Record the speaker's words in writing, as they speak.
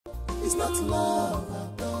It's not love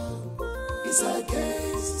at all. It's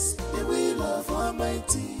against the will of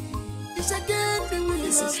Almighty. It's against the will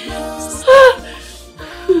of love.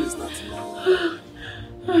 It's not love.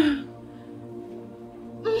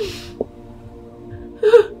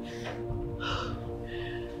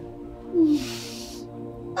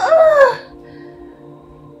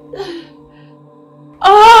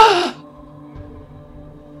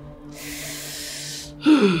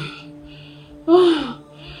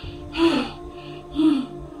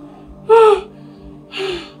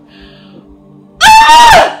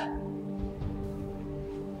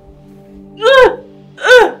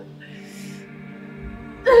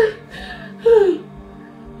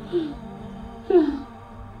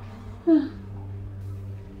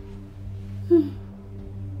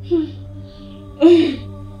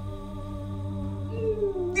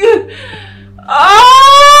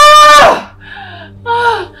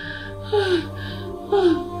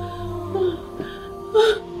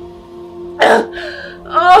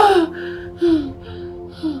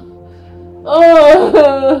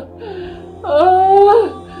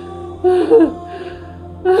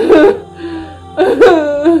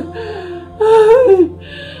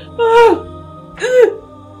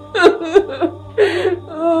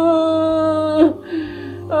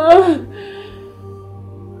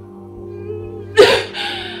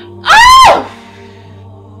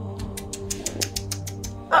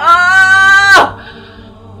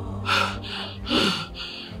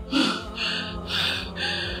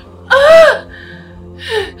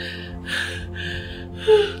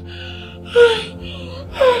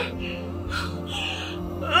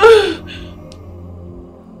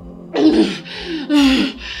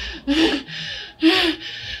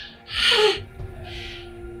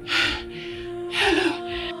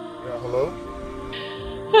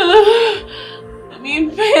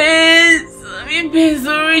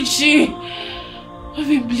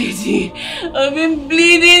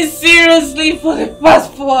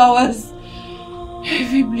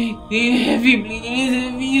 Heavy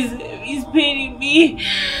bleeding, it's paining me.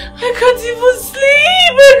 I can't even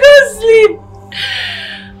sleep. I can't sleep.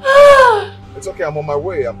 It's okay, I'm on my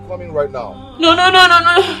way. I'm coming right now. No.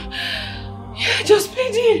 Just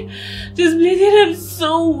bleeding. I'm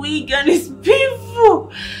so weak and it's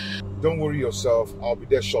painful. Don't worry yourself. I'll be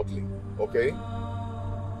there shortly, okay?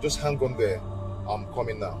 Just hang on there. I'm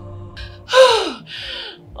coming now.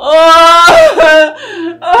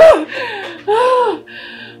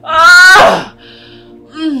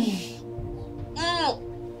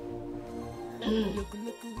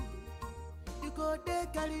 You go there,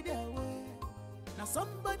 carry their way. Now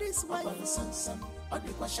somebody's wife. On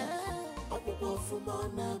the question.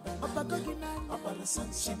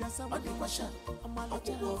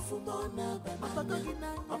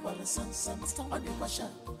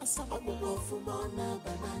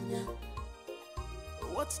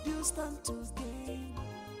 What do you stand to gain?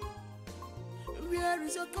 Where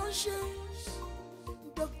is your conscience,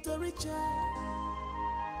 Dr. Richard?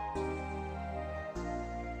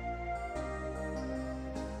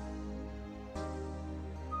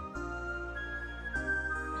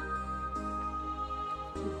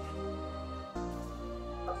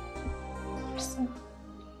 Sir,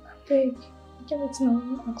 I beg, give it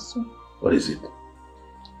now, ask you. What is it?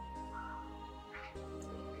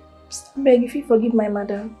 I beg if you forgive my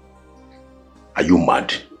mother. Are you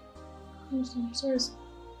mad? No, sir. I'm sorry, sir.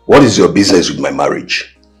 What is your business with my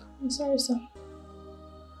marriage? I'm sorry, sir.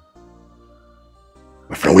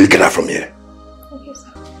 My friend, will you get her from here? Okay,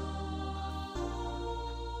 sir.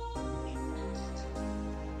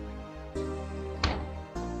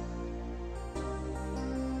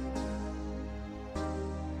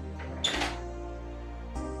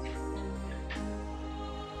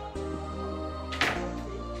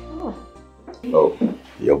 Oh,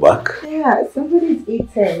 you're back? Yeah, somebody's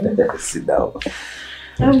eating. Sit down.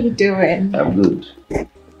 How are you doing? I'm good.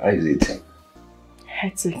 How is it?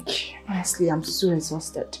 Hectic. Honestly, I'm so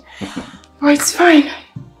exhausted. But it's fine.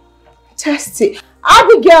 Test it.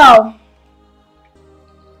 Abigail!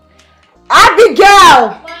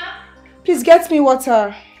 Abigail! Ma? Please get me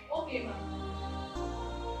water. Okay, ma.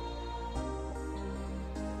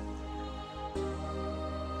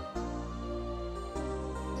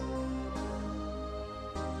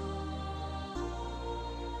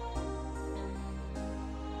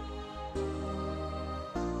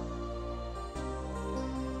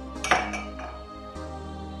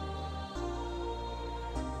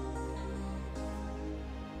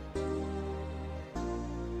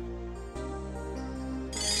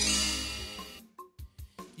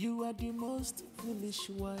 You are the most foolish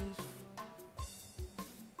wife.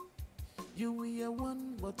 You were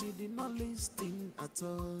one, but you did not listen at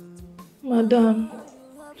all. Madam.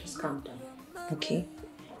 Just calm down, okay?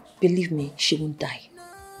 Believe me, she won't die.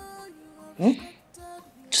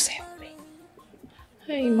 Just help me.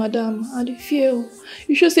 Hey, madam, I dey fear.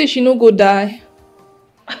 You should say she no go die.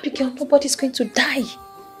 Abigail, nobody's going to die.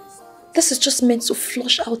 This is just meant to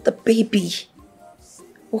flush out the baby.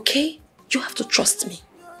 Okay? You have to trust me.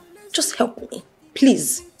 Just help me,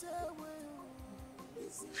 please.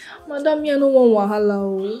 Madam, I no want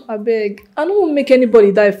wahala. I beg. I no want make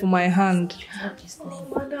anybody die for my hand.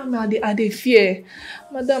 Madam, I dey fear.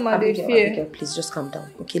 Madam, I dey fear. Abigail, please just calm down.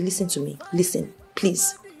 Okay, listen to me. Listen,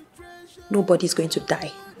 please. Nobody's going to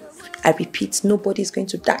die. I repeat, nobody's going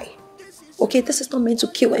to die. Okay, this is not meant to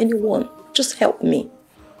kill anyone. Just help me.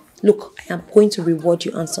 Look, I am going to reward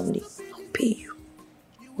you handsomely. I'll pay you.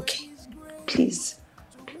 Okay? Please.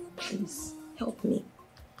 Please, help me.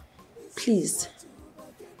 Please.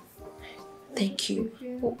 Thank you.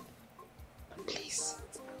 Oh, please.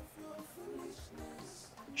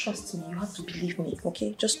 Trust me. You have to believe me,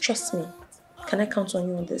 okay? Just trust me. Can I count on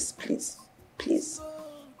you on this, please? Please.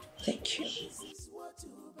 Thank you.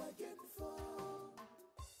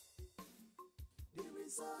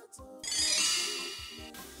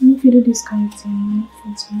 If you do this kind of thing, I'm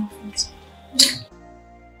not friends.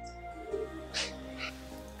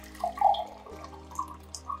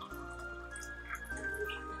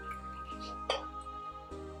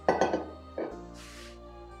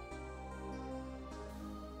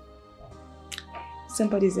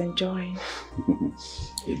 Somebody's enjoying.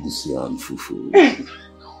 Egusi and fufu.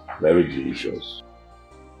 Very delicious.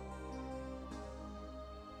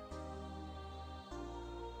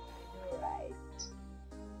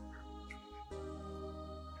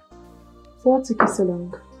 So what took you so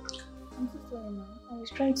long? I'm so sorry, ma. I was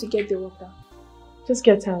trying to get the water. Just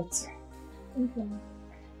get out. Okay.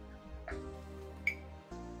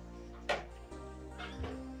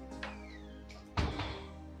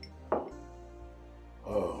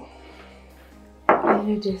 Oh. I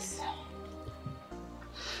knew this.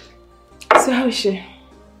 So how is she?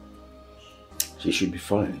 She should be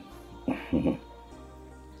fine. You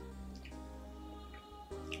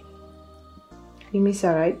miss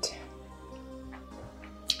her, right?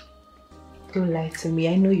 Don't lie to me.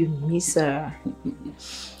 I know you miss her.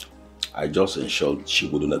 I just ensured she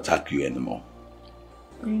wouldn't attack you anymore.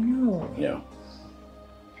 I know. Yeah.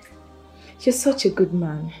 She's such a good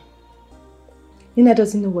man. Nina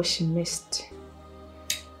doesn't know what she missed.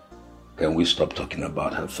 Can we stop talking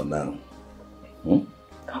about her for now?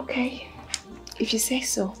 Okay. If you say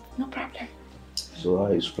so, no problem. So how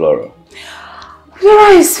is Flora? Flora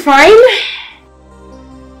is fine.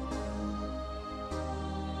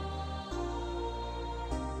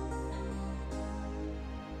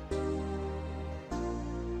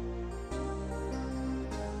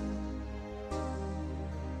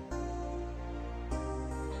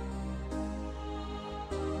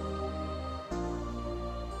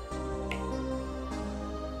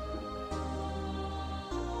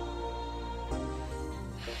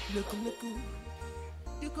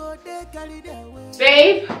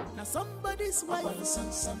 Babe?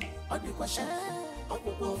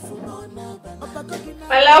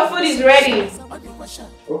 My love, food is ready.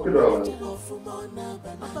 Okay, darling.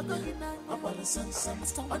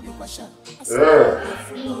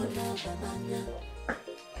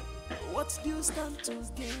 What do you stand to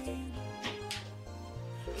gain?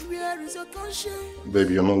 Where is your conscience?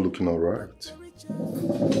 Baby, you're not looking alright.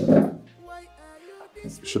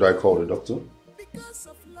 Should I call the doctor?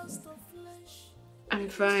 I'm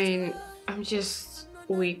fine. I'm just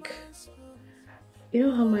weak. You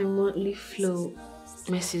know how my monthly flow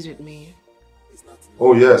messes with me?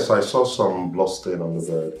 Oh yes, I saw some blood stain on the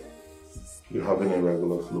bed. You have any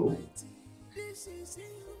irregular flow?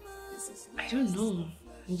 I don't know.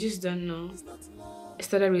 I just don't know. It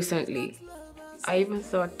started recently. I even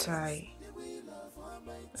thought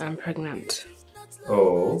I'm pregnant.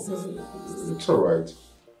 Oh, it's alright.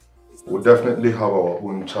 We'll definitely have our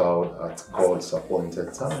own child at God's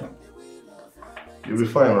appointed time. You'll be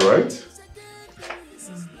fine, alright?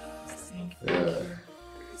 Yeah.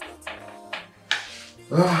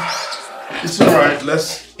 It's alright,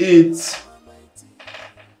 let's eat.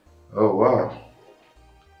 Oh wow.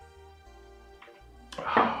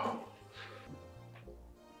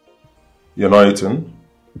 You're not eating?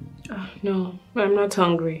 No, I'm not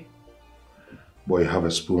hungry. But you have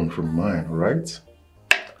a spoon from mine, right?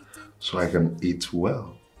 So I can eat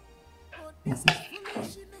well.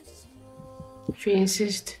 If you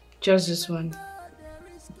insist, just this one.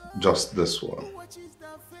 Just this one.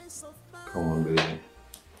 Come on, baby.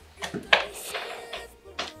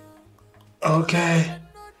 Okay.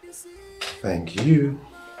 Thank you.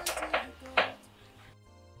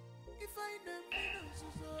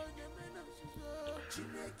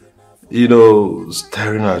 You know,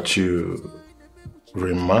 staring at you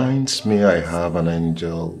reminds me I have an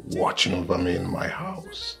angel watching over me in my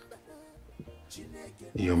house.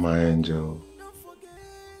 You're my angel.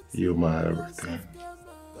 You're my everything.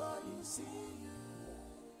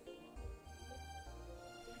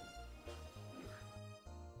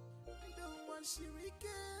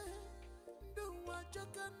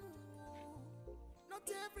 Not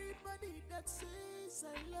everybody that says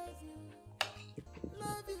I love you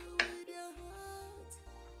with your heart.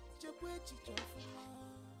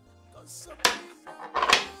 Cause somebody now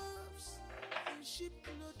loves in sheep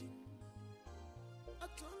clothing. I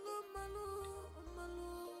told her Malo.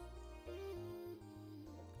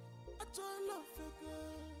 I told her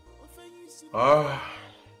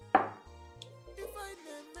if I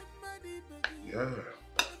never marry baby, Yeah.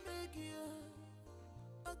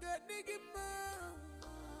 I got nigga man,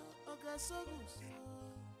 I got so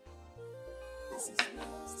this is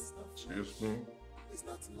love. Excuse me? It's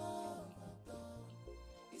not love at all.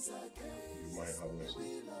 It's a game. You might have missed We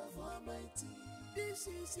it. love Almighty. This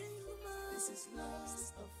is human. This is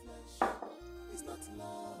lust of flesh. It's not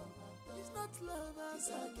love at all. It's not love at all. It's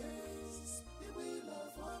a game. We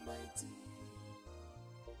love Almighty.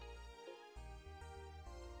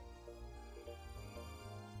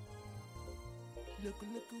 Look,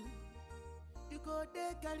 you go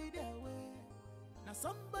there, carry their way. Now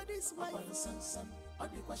somebody's wife. On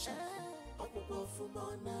the question. Opo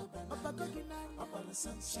fumona banana. Opo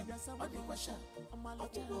sunsan. On the question.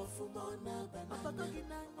 Opo fumona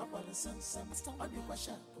banana. Opo sunsan. On the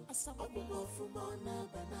question. Opo fumona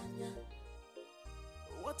banana.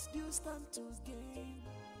 What do you stand to gain?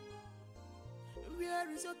 Where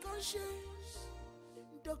is your conscience,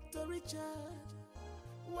 Dr. Richard?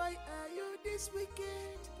 Why are you this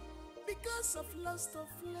wicked? Because of lust of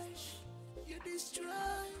flesh, you destroy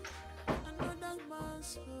another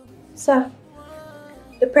man's home. Sir,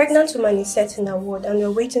 the pregnant woman is set in a ward and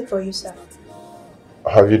we're waiting for you, sir.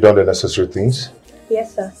 Have you done the necessary things?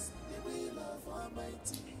 Yes, sir.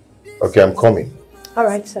 Okay, I'm coming. All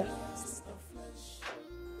right, sir.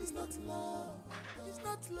 It's not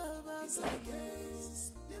love as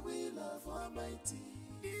against the will of Almighty.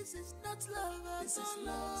 This is not love as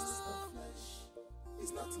lust of flesh.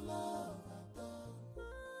 It's not love at all.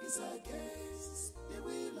 It's against the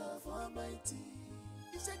will of Almighty.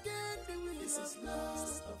 It's against the will of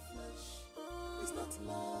lust of flesh. It's not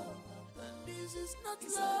love at all. This is not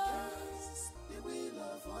it's love. Against the will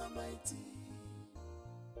of Almighty.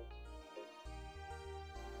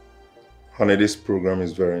 Honey, this program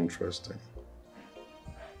is very interesting.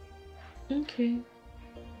 Okay.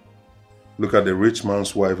 Look at the rich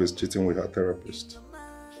man's wife is cheating with her therapist.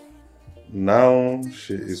 Now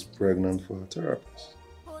she is pregnant for her therapist.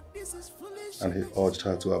 And he urged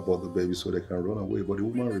her to abort the baby so they can run away, but the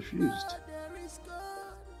woman refused.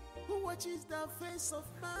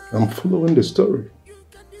 I'm following the story.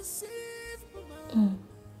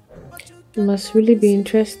 It must really be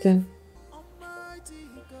interesting.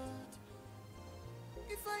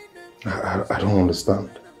 I don't understand.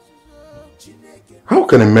 How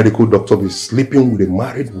can a medical doctor be sleeping with a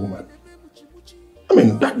married woman? I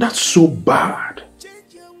mean, that's so bad.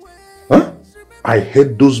 Huh? I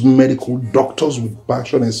hate those medical doctors with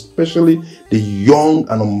passion, especially the young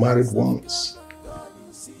and unmarried ones.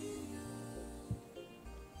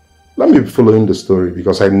 Let me be following the story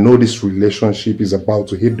because I know this relationship is about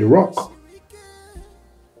to hit the rock.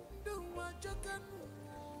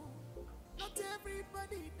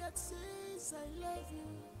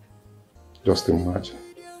 Just imagine.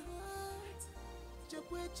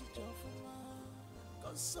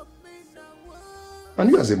 And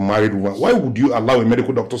you as a married woman, why would you allow a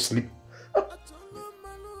medical doctor to sleep?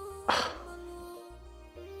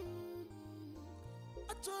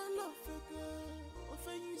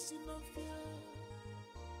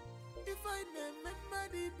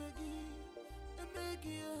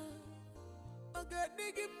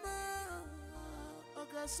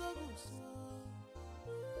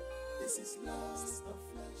 This is lust of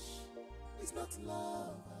flesh. It's not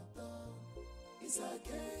love at all. It's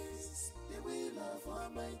against the will of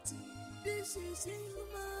Almighty. This is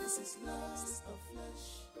human. This is lust of flesh.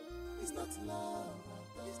 It's not love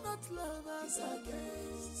at all. It's not love at all. It's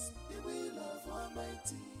against the will of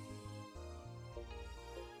Almighty.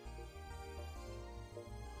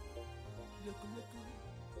 Look.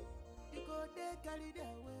 You go there, carry their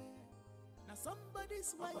way. Now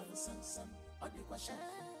somebody's wife on the question.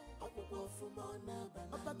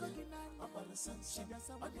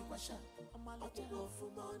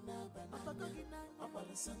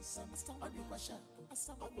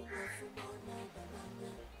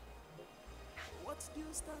 What do you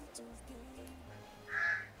stand to gain?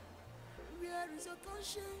 Where is your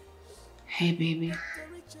conscience? Hey, baby.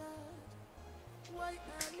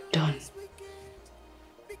 Done.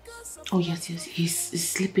 Oh, yes. He's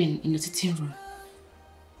sleeping in the sitting room.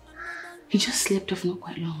 He just slept off not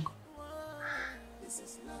quite long.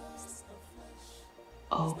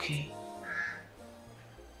 Okay.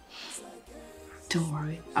 Don't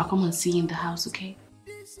worry. I'll come and see you in the house, okay?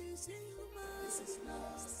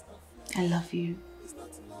 I love you.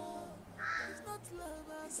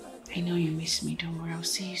 I know you miss me. Don't worry. I'll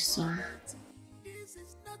see you soon. This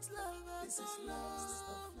is not love, it's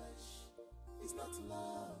love. It's not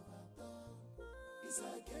love at all. It's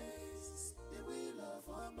against the will of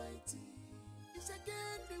Almighty. It's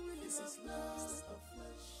against the will of lust of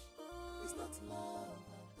flesh. It's not love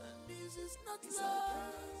at all. This is not love. It's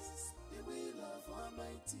against the will of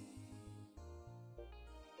Almighty.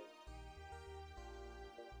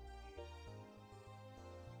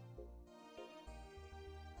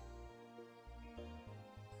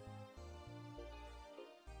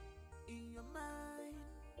 In your mind,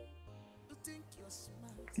 you think you're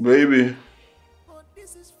smart. Baby. But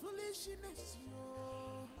this is foolishness,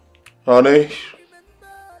 yo. Honey.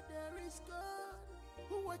 Remember, there is God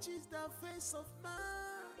who watches the face of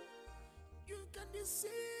man. You can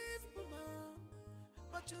deceive man,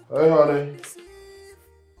 but you Hey, honey. deceive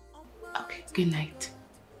Okay, good night.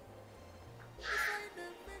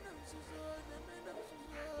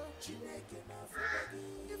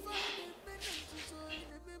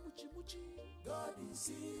 God is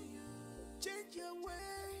seeing you. Change your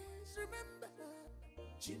ways. Remember,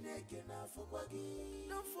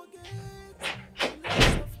 don't forget the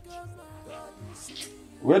love of God. God is seeing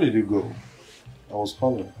you. Where did you go? I was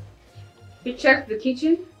calling. You checked the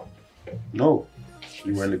kitchen? No.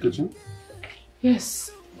 You were in the kitchen?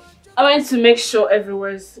 Yes. I wanted to make sure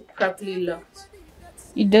everywhere's properly locked.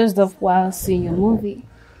 You dozed off while seeing your movie.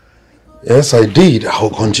 Yes, I did. I will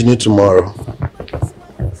continue tomorrow.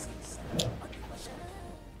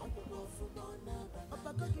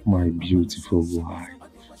 My beautiful wife.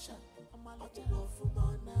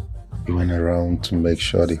 You went around to make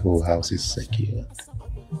sure the whole house is secured.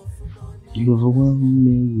 You overwhelmed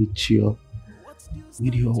me with your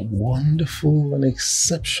wonderful and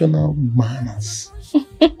exceptional manners.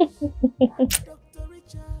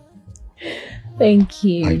 Thank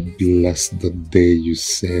you. I bless the day you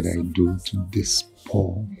said I do to this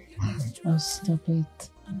poor man. Oh, stop it.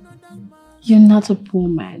 You're not a poor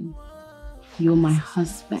man. You're my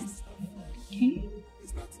husband. Okay?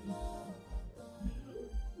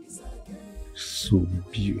 So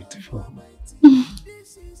beautiful.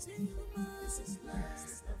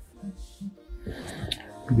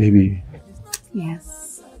 Baby.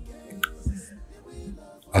 Yes.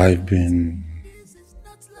 I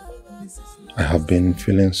have been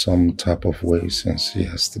feeling some type of way since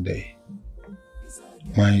yesterday.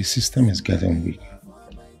 My system is getting weak.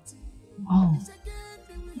 Oh,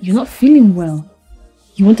 you're not feeling well.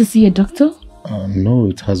 You want to see a doctor? No,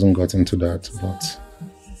 it hasn't gotten to that, but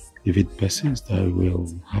if it persists, I will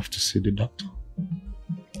have to see the doctor.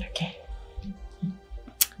 Okay.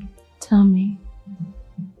 Tell me,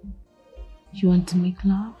 you want to make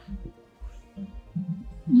love?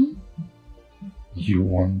 Hmm? You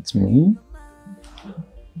want me?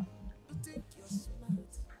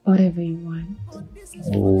 Whatever you want.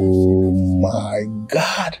 Oh my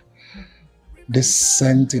God! This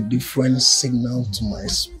sent a different signal to my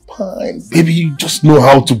spine. Baby, you just know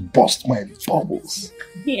how to bust my bubbles.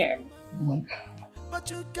 Here. Oh my God. But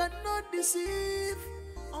you cannot deceive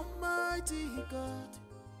Almighty God.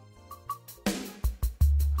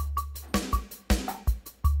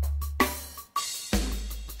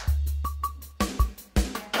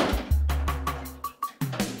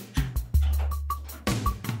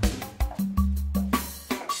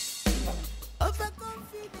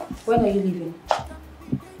 When are you leaving?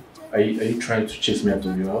 Are you trying to chase me out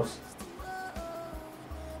of your house?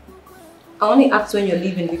 I only asked when you're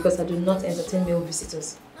leaving because I do not entertain male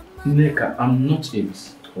visitors. Neka, I'm not a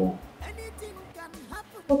visitor.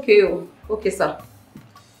 Okay, okay, sir.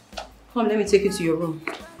 Come, let me take you to your room.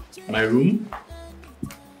 My room?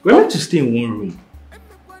 We're meant to stay in one room.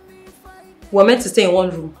 We're meant to stay in one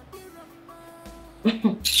room.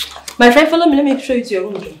 My friend, follow me. Let me show you to your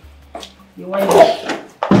room. Okay? You want it?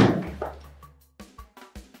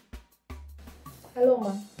 Hello,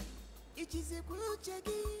 ma.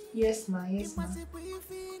 Yes, ma.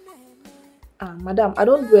 Madam, I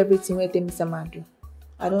don't do everything where they Mr. Man do.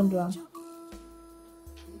 I don't do them.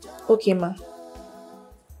 Okay, ma.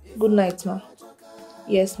 Good night, ma.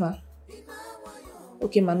 Yes, ma.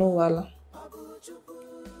 Okay, ma, no wala.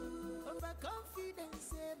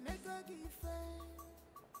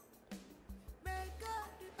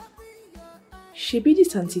 She be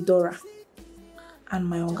this Auntie Dora and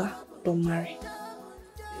my younger don't marry.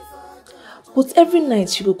 But every night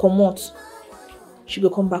she go come out, she go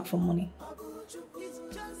come back for money.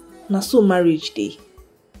 Now so marriage day.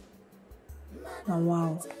 Now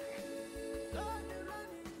wow.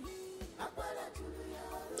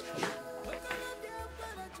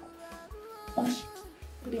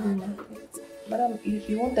 Good evening, ma'am. Madam,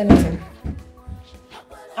 you want anything?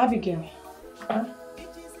 Abigail, huh?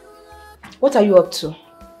 What are you up to?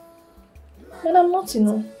 Madam, nothing.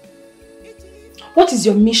 No. What is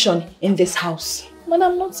your mission in this house?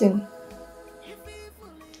 Madam, nothing.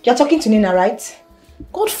 You're talking to Nina, right?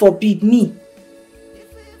 God forbid me.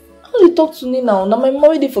 How do you talk to me now? Now my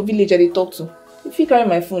mom dey for village I dey talk to. If you carry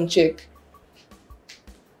my phone, check.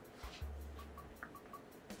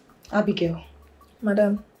 Abigail.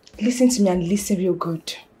 Madam. Listen to me and listen real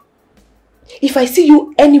good. If I see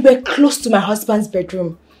you anywhere close to my husband's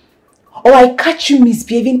bedroom, or I catch you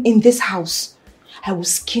misbehaving in this house, I will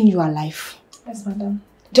skin you alive. Yes, madam.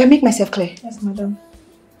 Do I make myself clear? Yes, madam.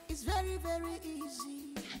 It's very, very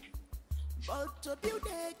easy. But to build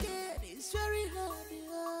again is very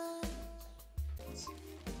hard.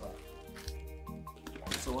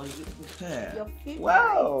 So what is it prepared? Your favorite.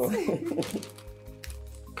 Wow!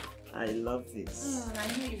 I love this. I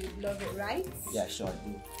knew you would love it, right? Yeah, sure I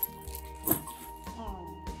do.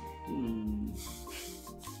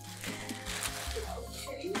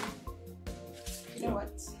 Okay. You know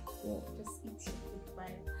what? Yeah. Just eat your food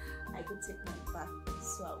while I go take my bath,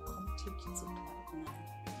 so I'll come take you to my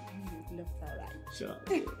You would love that, right? Sure.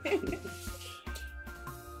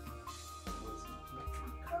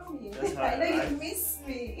 Come here. That's how I know I- you miss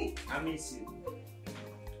me. I miss you.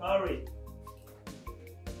 Hurry.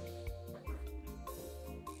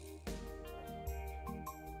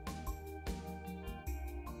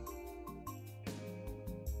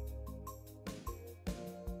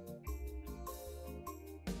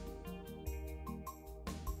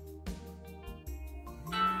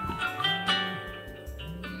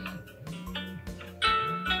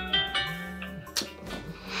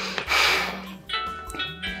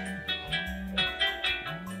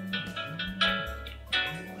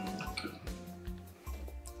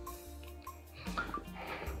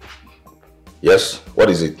 Yes, what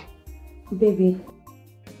is it? Baby,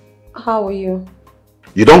 how are you?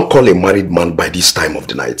 You don't call a married man by this time of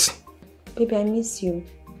the night. Baby, I miss you.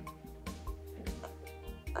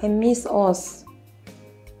 I miss us.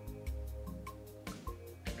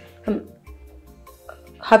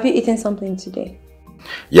 Have you eaten something today?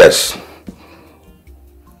 Yes.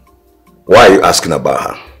 Why are you asking about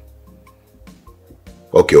her?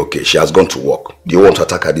 Okay, she has gone to work. Do you want to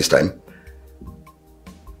attack her this time?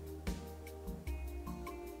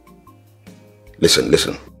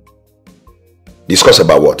 Listen. Discuss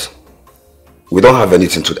about what? We don't have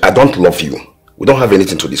anything to... I don't love you. We don't have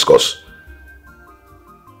anything to discuss.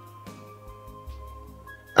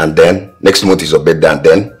 And then, next month is your birthday, and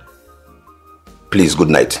then... Please, good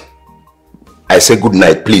night. I say good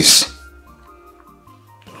night, please.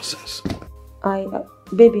 Nonsense.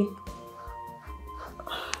 Baby.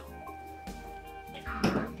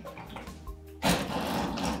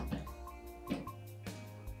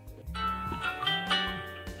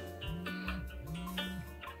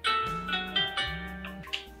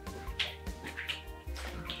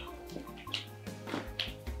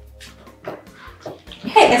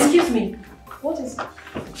 Hey, excuse me. What is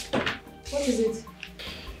it?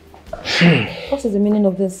 What is the meaning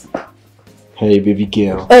of this? Hey, baby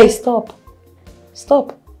girl. Hey, stop.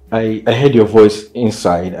 Stop. I heard your voice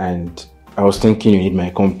inside and I was thinking you need my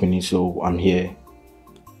company, so I'm here.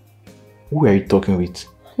 Who are you talking with?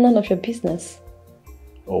 None of your business.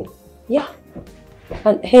 Oh. Yeah.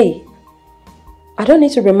 And hey, I don't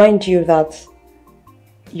need to remind you that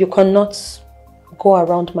you cannot go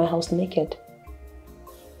around my house naked.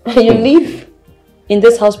 You live in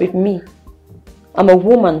this house with me. I'm a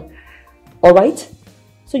woman, alright?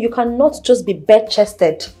 So you cannot just be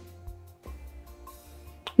bare-chested.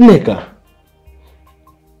 Neka,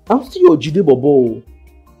 I'm still your Jide Bobo.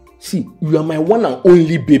 See, you are my one and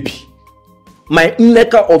only baby. My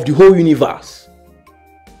Neka of the whole universe.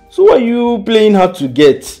 So why are you playing hard to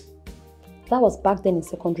get? That was back then in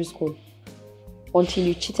secondary school. Until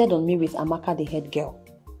you cheated on me with Amaka, the head girl.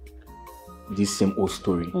 This same old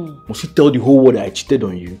story. Must you tell the whole world that I cheated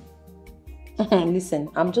on you? Listen,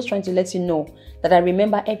 I'm just trying to let you know that I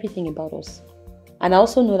remember everything about us. And I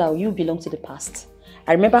also know that you belong to the past.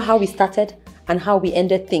 I remember how we started and how we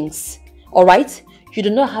ended things. Alright? You do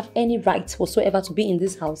not have any right whatsoever to be in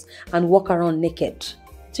this house and walk around naked.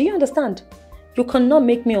 Do you understand? You cannot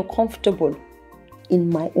make me uncomfortable in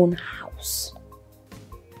my own house.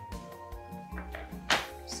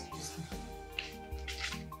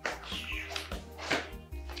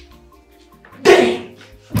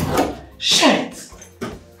 Shit!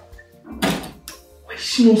 Why is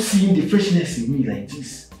she not seeing the freshness in me like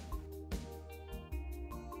this?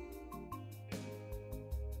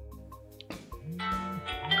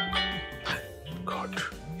 God.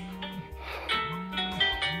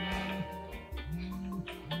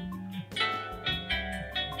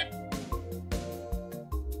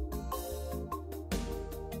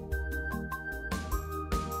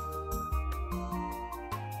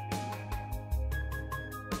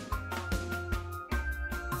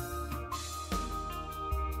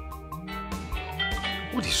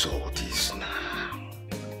 What is all this now?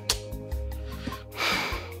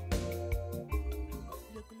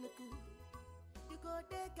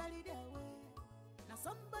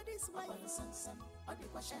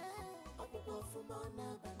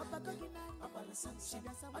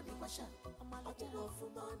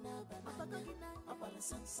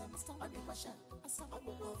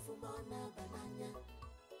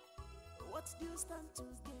 What do you stand to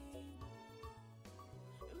gain?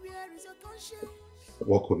 Where is your conscience?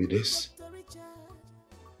 What could be this?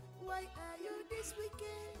 Why are you this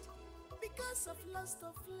wicked? Because of lust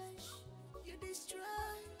of flesh, you destroy.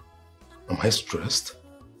 Am I stressed?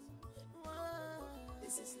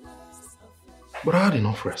 This is lust of flesh. But I had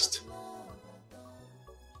enough rest.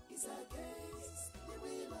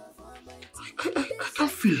 I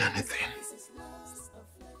can't feel anything.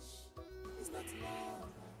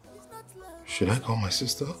 Should I call my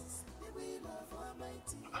sister?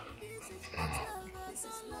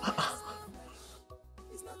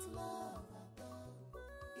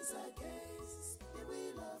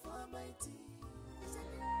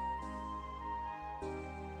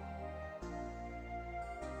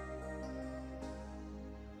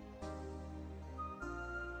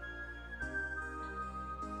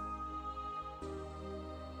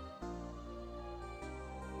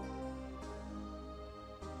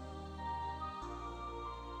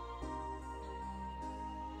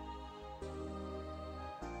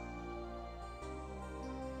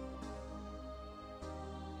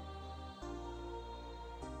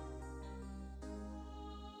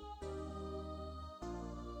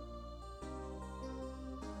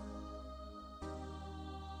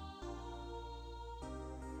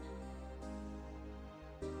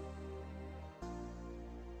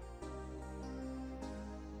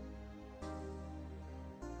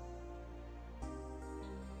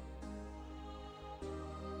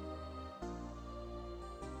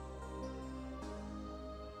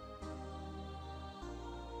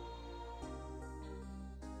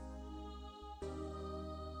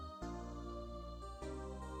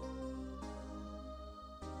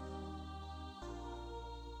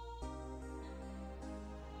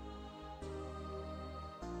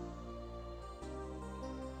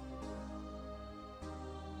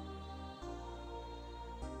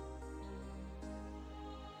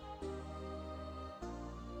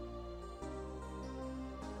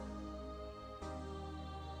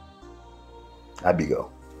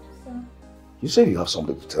 Abigail, Sir. You said you have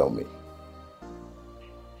something to tell me.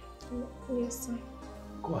 Yes, sir.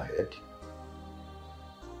 Go ahead.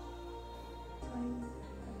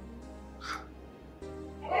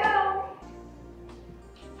 Hello.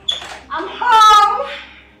 I'm home.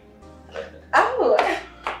 Oh.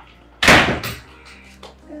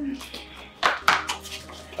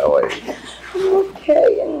 How are you? I'm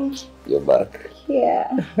okay. You're back.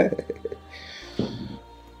 Yeah.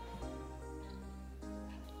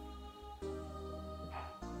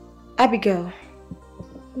 Abigail.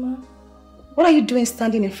 Ma? What are you doing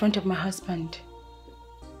standing in front of my husband?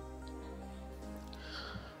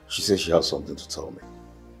 She says she has something to tell me.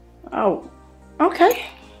 Oh, okay.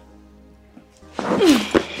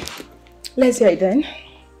 Let's hear it then.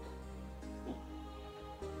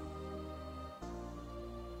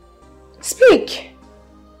 Speak.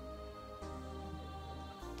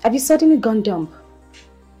 Have you suddenly gone dumb?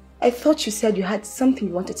 I thought you said you had something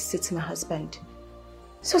you wanted to say to my husband.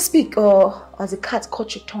 So speak, or as a cat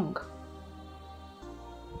caught your tongue.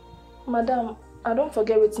 Madam, I don't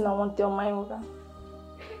forget what I want to tell my mother.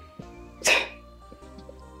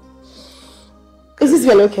 Is this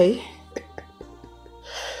well okay?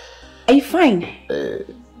 Are you fine?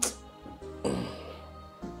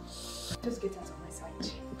 Just get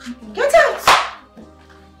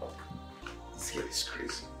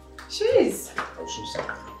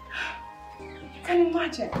I can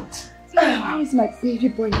imagine. How is my baby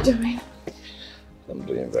boy doing? I'm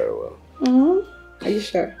doing very well. Are you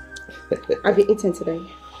sure? Have you eaten today?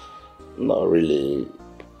 Not really.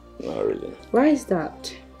 Not really. Why is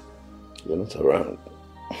that? You're not around.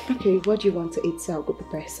 Okay, what do you want to eat so I'll go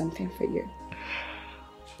prepare something for you?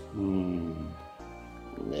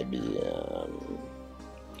 Maybe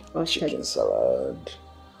Or chicken salad.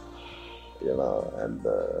 You know, and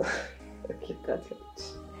Okay, got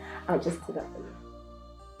it. I'll just do that for you.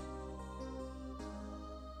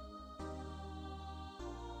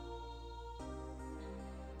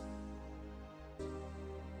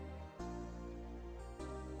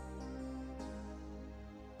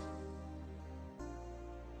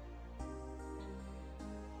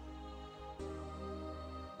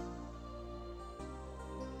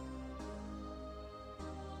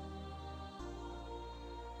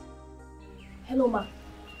 Hello, ma.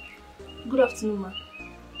 Good afternoon, ma.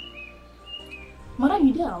 Madam,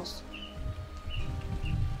 you there house?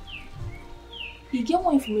 You get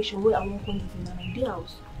more information where I won't come give you now. You there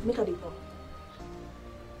house? Make her the go.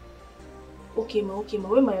 Okay, ma.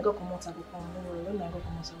 When my girl come out, I go come. Don't worry. When my girl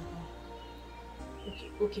come out, I go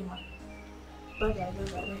come. Okay, ma. Bye.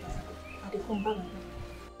 I dey come back.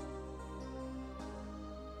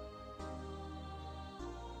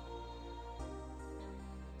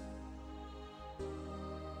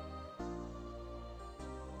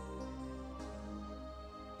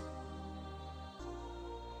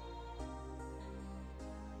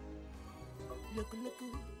 Look,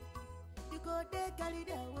 you go there, carry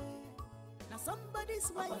their way. Now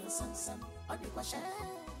somebody's wife, son, on the washer,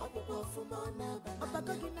 on the go from on a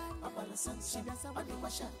bagagina, on the sun, she does on the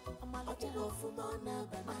washer, on the go from on a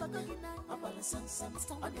bagagina, on the sun,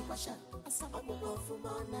 on the washer, on the go from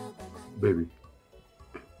on a Baby,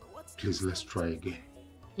 please let's try again.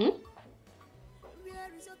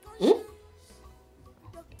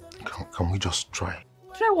 Can we just try?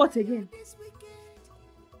 Try what again?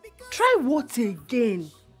 Try what again?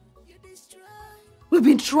 We've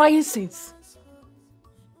been trying since.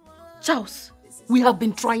 Charles, we have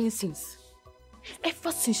been trying since.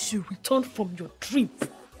 Ever since you returned from your trip,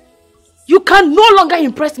 you can no longer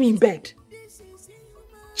impress me in bed.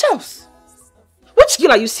 Charles, which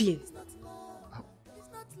girl are you seeing?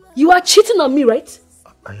 You are cheating on me, right?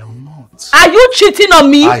 I am not. Are you cheating on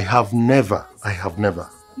me? I have never.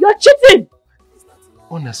 You are cheating!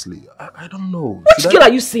 Honestly, I don't know. Which girl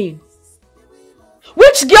are you seeing?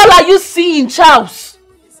 Which girl are you seeing, Charles?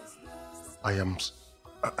 I am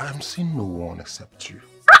seeing no one except you.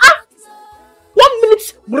 1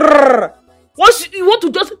 minute. Brrr. Once you want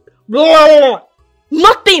to just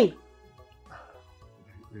nothing.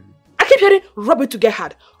 I keep hearing rub it to get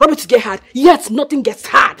hard, yet nothing gets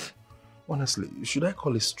hard. Honestly, should I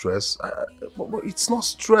call it stress? But it's not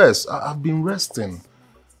stress. I've been resting.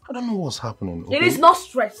 I don't know what's happening. Okay? It is not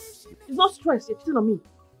stress. It's not stress. You're cheating on me.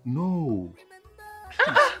 No.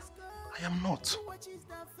 I am not.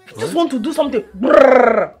 I just want to do something.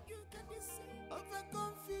 Brrr.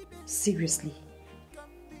 Seriously?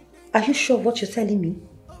 Are you sure what you're telling me?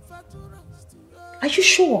 Are you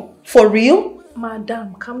sure? For real?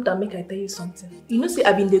 Madam, calm down, make I tell you something. You know, say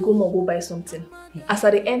I been they go more go buy something. As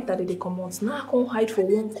I enter, they come out. Now I can't hide for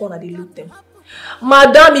one corner, they look them.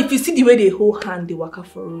 Madam, if you see the way they hold hand, they walk up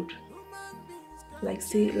for road. Like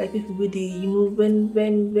say, like people where they, you know, when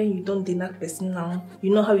you don't deny person now,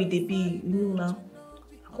 you know how it they be, you know now.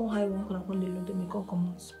 I can't hide one corner, I can't look them, they can't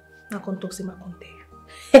come out. Now I can't talk, say I can't tell you.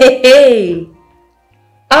 Hey!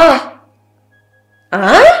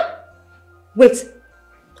 Wait,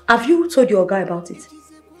 have you told your guy about it?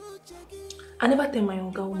 I never tell my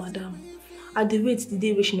young girl, madam. I dey wait the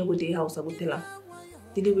day where she no go to the house, I go tell her.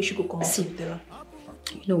 The day where she go come out, I go tell her.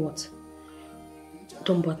 You know what?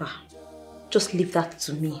 Don't bother. Just leave that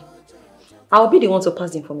to me. I'll be the one to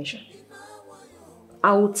pass the information.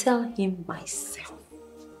 I will tell him myself.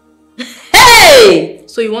 Hey!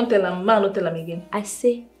 So you won't tell him, man, not tell him again? I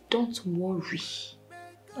say, don't worry.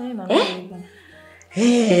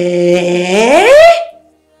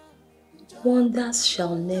 Wonders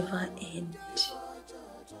shall never end.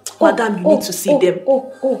 Madam, you need to see them.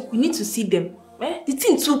 You need to see them. The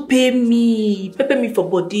thing to pay me for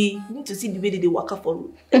body. You need to see the way they walk up for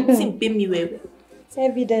road. The thing pay me well.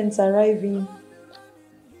 Evidence arriving.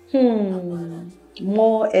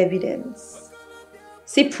 More evidence.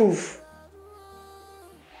 See proof.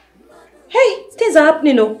 Hey, things are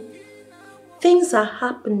happening, oh. Things are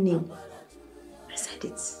happening. I said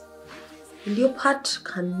it. Leopard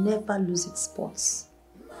can never lose its spots.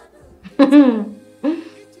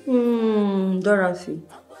 Dorothy.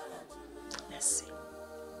 Let's see.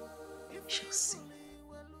 We shall see.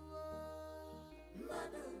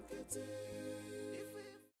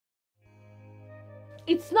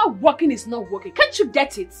 It's not working, it's not working. Can't you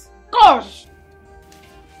get it? Gosh!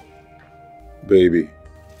 Baby,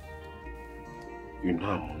 you know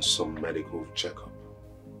I'm on some medical checkup.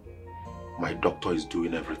 My doctor is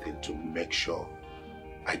doing everything to make sure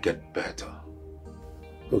I get better.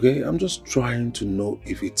 Okay, I'm just trying to know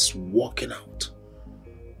if it's working out.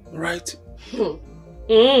 Alright?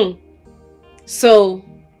 So,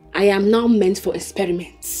 I am now meant for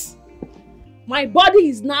experiments. My body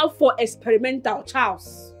is now for experimental,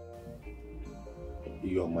 Charles.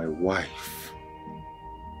 You're my wife.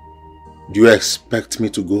 Do you expect me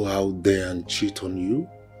to go out there and cheat on you?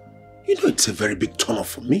 You know it's a very big turn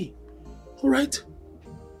off for me. Alright?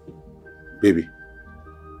 Baby,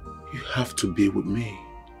 you have to be with me.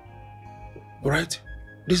 Alright?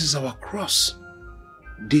 This is our cross.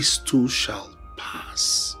 This too shall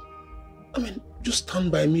pass. I mean, just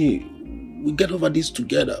stand by me. We get over this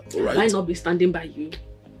together, alright? Have I not been standing by you?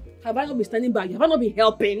 Have I not been standing by you? Have I not been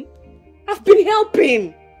helping? I've been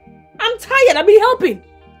helping. I'm tired. I've been helping.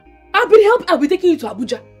 I'll be taking you to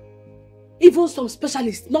Abuja. Even some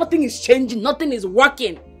specialists, nothing is changing, nothing is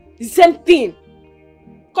working. The same thing.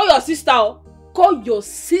 Call your sister. Call your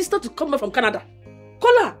sister to come back from Canada.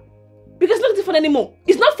 Call her. Because it's not different anymore.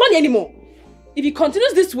 It's not funny anymore. If it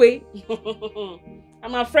continues this way,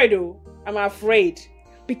 I'm afraid, I'm afraid.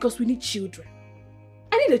 Because we need children.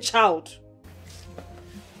 I need a child.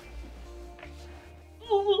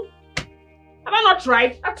 Have I not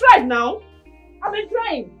tried? I've tried now. I've been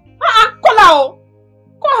trying. Call her.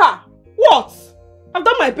 Call her. What? I've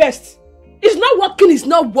done my best. It's not working, it's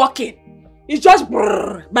not working. It's just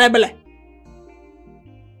brrr, blah, blah.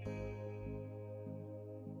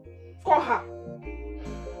 Call her.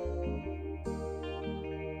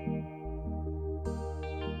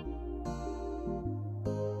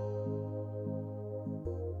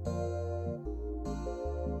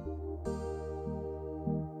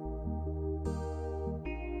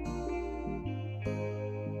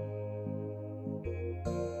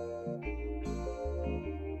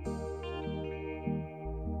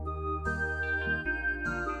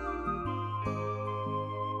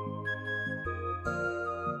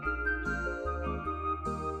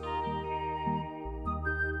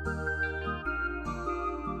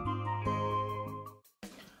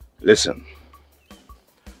 Listen,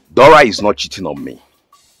 Dora is not cheating on me.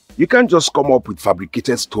 You can't just come up with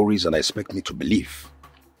fabricated stories and expect me to believe.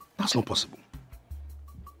 That's not possible.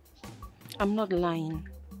 I'm not lying.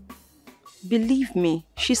 Believe me,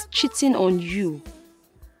 she's cheating on you.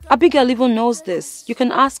 Abigail even knows this. You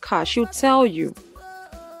can ask her, she'll tell you.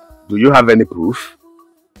 Do you have any proof?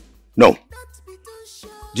 No.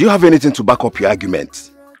 Do you have anything to back up your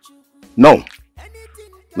argument? No.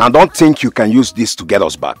 Now don't think you can use this to get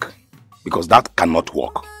us back, because that cannot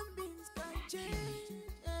work.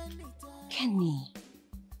 Kenny,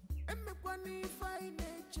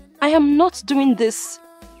 I am not doing this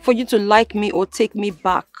for you to like me or take me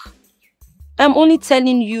back. I'm only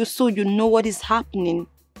telling you so you know what is happening.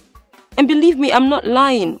 And believe me, I'm not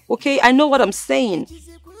lying, okay? I know what I'm saying.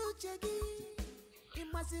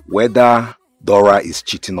 Whether Dora is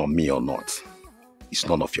cheating on me or not, it's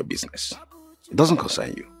none of your business. It doesn't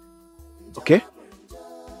concern you. Okay?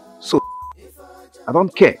 So, I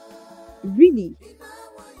don't care. Really?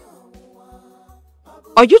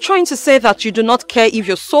 Are you trying to say that you do not care if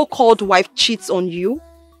your so-called wife cheats on you?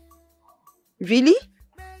 Really?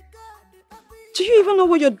 Do you even know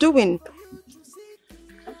what you're doing?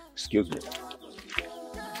 Excuse me.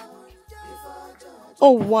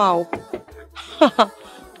 Oh, wow.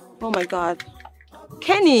 Oh my God.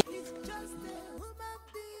 Kenny!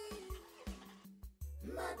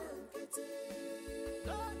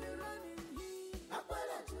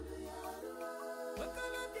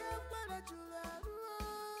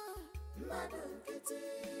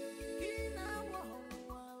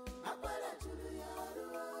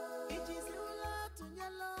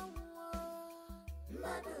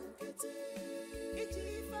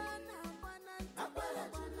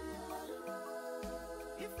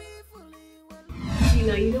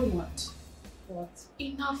 You know what? What?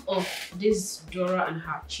 Enough of this Dora and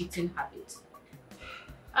her cheating habit.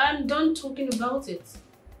 I'm done talking about it.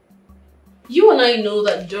 You and I know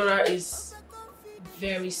that Dora is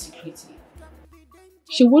very secretive.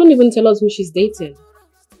 She wouldn't even tell us who she's dating.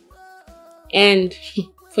 And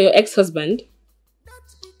for your ex-husband,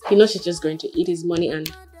 you know she's just going to eat his money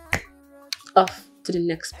and off to the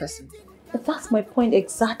next person. But that's my point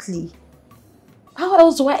exactly. How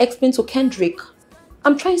else do I explain to Kendrick?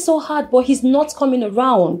 I'm trying so hard, but he's not coming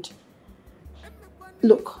around.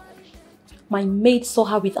 Look, my maid saw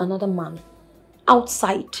her with another man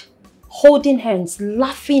outside, holding hands,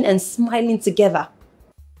 laughing and smiling together.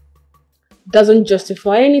 doesn't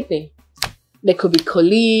justify anything. They could be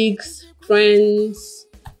colleagues, friends.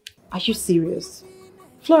 Are you serious?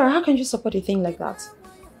 Flora, how can you support a thing like that?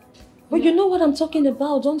 But you know what I'm talking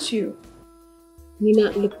about, don't you?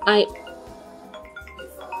 Nina, look,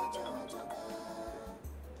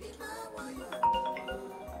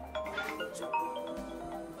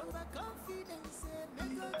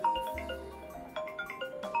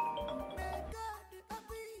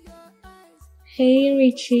 Hey,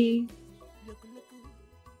 Richie.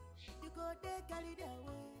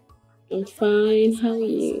 I'm fine, how are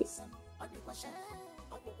you?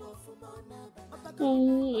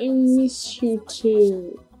 Oh, I miss you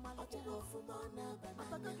too.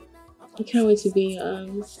 I can't wait to be in your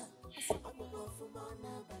arms.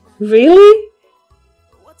 Really?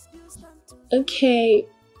 Okay.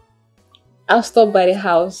 I'll stop by the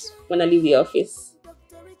house when I leave the office.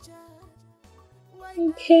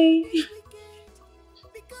 Okay.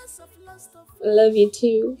 I love you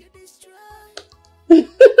too.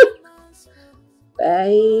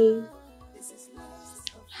 Bye.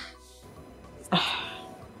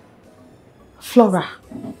 Flora.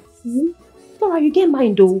 Flora, you get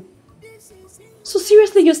mine though. So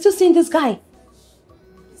seriously, you're still seeing this guy?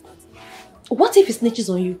 What if he snitches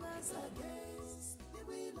on you?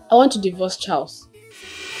 I want to divorce Charles.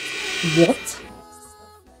 What?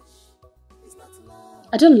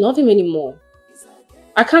 I don't love him anymore.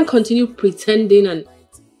 I can't continue pretending and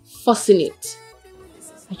forcing it.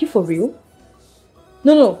 Are you for real?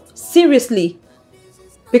 No, seriously.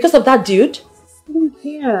 Because of that dude?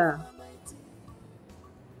 Yeah.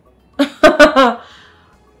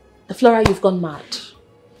 Flora, you've gone mad.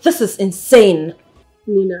 This is insane.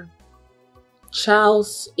 Nina,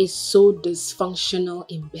 Charles is so dysfunctional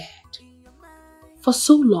in bed. For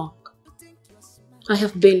so long, I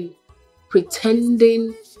have been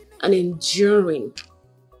pretending and enduring.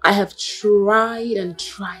 I have tried and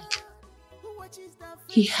tried.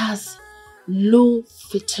 He has low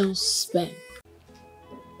fetal sperm.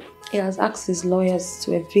 He has asked his lawyers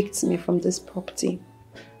to evict me from this property.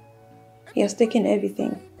 He has taken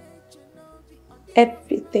everything.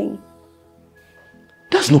 Everything.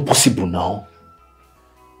 That's not possible now.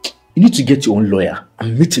 You need to get your own lawyer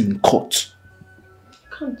and meet him in court.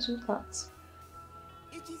 I can't do that.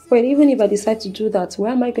 Wait, even if I decide to do that,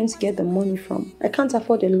 where am I going to get the money from? I can't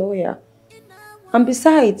afford a lawyer. And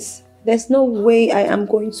besides, there's no way I am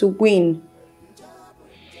going to win.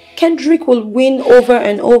 Kendrick will win over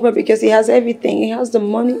and over because he has everything. He has the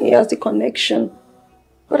money, he has the connection.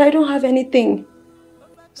 But I don't have anything.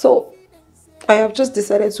 So, I have just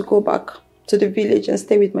decided to go back to the village and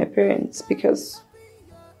stay with my parents because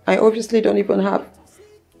I obviously don't even have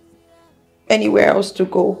anywhere else to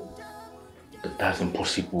go. That's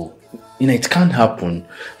impossible. You know, it can't happen.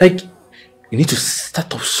 Like, you need to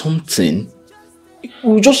start off something.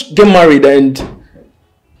 We'll just get married and...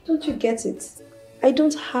 Don't you get it? I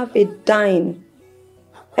don't have a dime.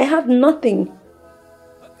 I have nothing.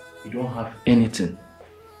 You don't have anything.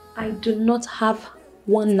 I do not have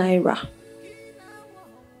 1 naira.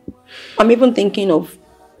 I'm even thinking of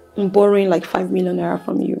borrowing like 5 million naira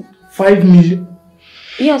from you. 5 million?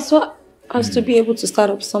 Yeah, so as to be able to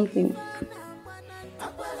start up something.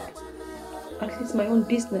 At least my own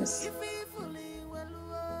business.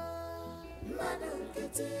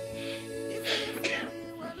 Okay.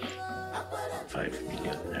 5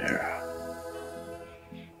 million naira.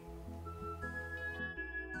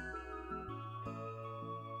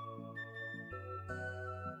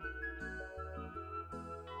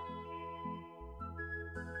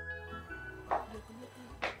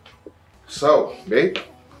 So, babe.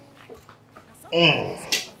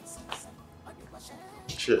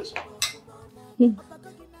 Cheers.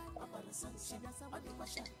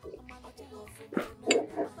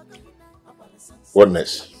 What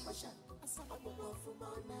next?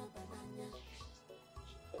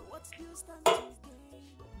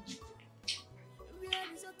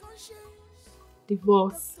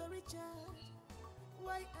 Divorce.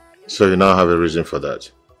 So you now have a reason for that?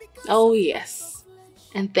 Oh yes.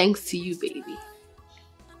 And thanks to you, baby.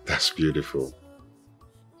 That's beautiful.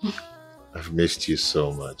 I've missed you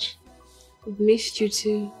so much. I've missed you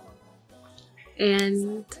too.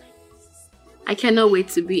 And I cannot wait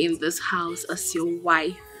to be in this house as your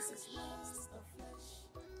wife.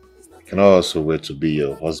 I cannot also wait to be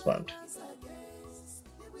your husband.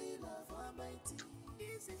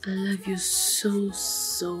 I love you so,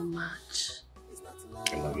 so much.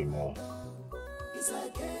 I love you more.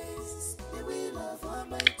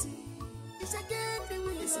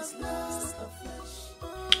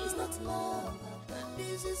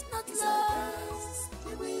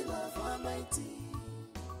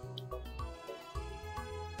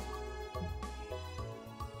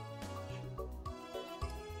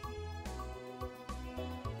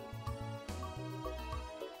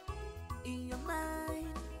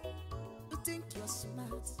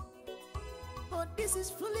 This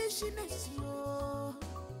is foolishness, yo.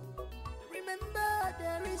 Remember,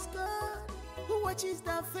 there is God who watches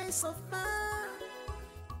the face of man.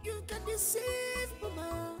 You can deceive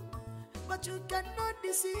woman, but you cannot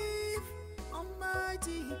deceive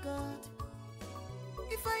Almighty God.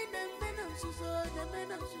 If I name Suso, the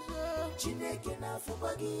men of Suso, Chineke na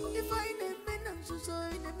fubagi. If I name Suso,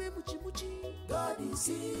 the men muchi, God is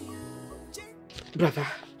here. Brother,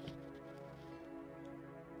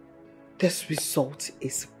 this result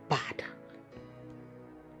is bad.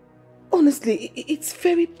 Honestly, it's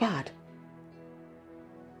very bad.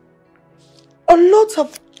 A lot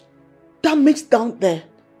of damage down there.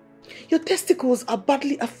 Your testicles are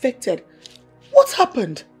badly affected. What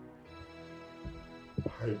happened?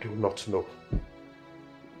 I do not know.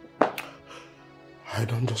 I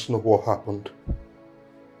don't just know what happened.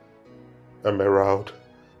 Emerald,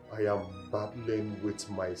 I am battling with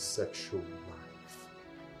my sexual life.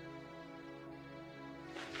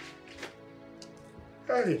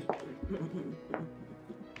 Hey!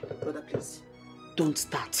 Brother, please, don't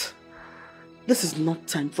start. This is not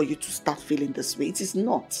time for you to start feeling this way. It is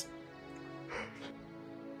not.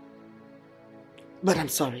 But I'm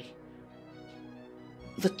sorry.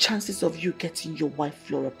 The chances of you getting your wife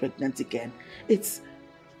Flora pregnant again, it's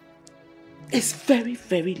very,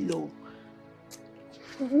 very low.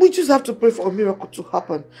 We just have to pray for a miracle to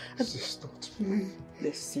happen. This is not me.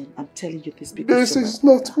 Listen, I'm telling you this because this is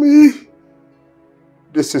not me.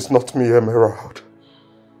 This is not me, Emerald.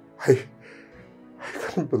 I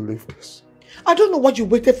can't believe this. I don't know what you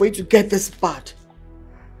waited for it to get this bad.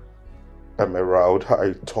 Emerald,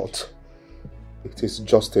 I thought it is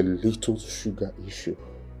just a little sugar issue.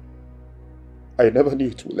 I never knew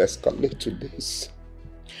it will escalate to this.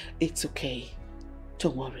 It's okay.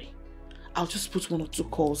 Don't worry. I'll just put 1 or 2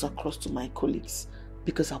 calls across to my colleagues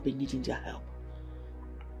because I'll be needing their help.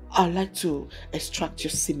 I'd like to extract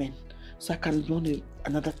your semen so I can run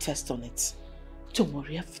another test on it. Don't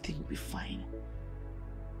worry, everything will be fine.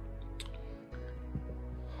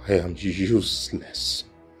 I am useless.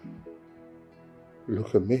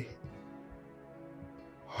 Look at me.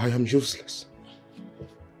 I am useless.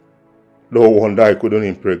 No wonder I couldn't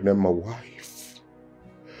impregnate my wife.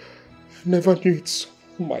 I never knew it's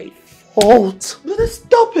my fault. Brother,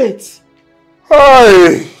 stop it!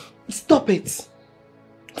 Hey! Stop it!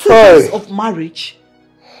 2 years of marriage.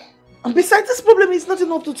 And besides, this problem is not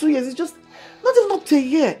even up to 2 years. It's just not even up to a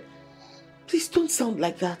year. Please don't sound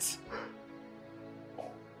like that.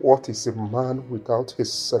 What is a man without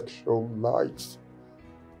his sexual life?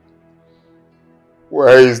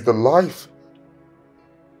 Where is the life?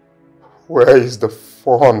 Where is the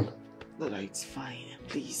fun? Brother, it's fine.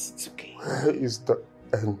 Please, it's okay. Where is the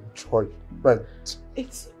enjoyment?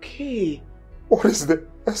 It's okay. What is the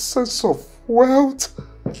essence of wealth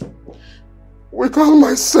without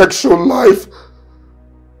my sexual life?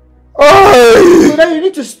 Brother, you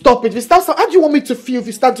need to stop it. How do you want me to feel if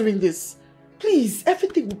you start doing this? Please,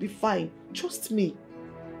 everything will be fine. Trust me.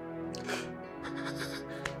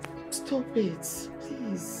 Stop it,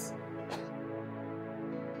 please.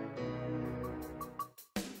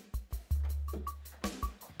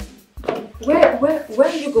 Where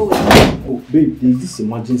are you going? Oh, babe, there's this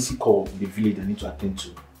emergency call of the village I need to attend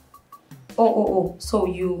to. Oh. So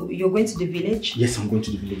you're going to the village? Yes, I'm going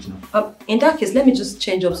to the village now. In that case, let me just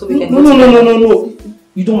change up so we can No.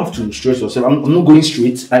 You don't have to stress yourself. I'm not going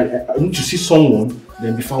straight. I need to see someone,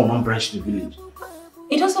 then before I want to branch to the village.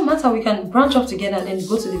 It doesn't matter. We can branch up together and then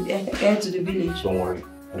go to the village. Don't worry.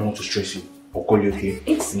 I don't want to stress you. I'll call you, okay? I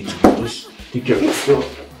need to do this. Take care of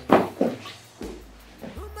yourself.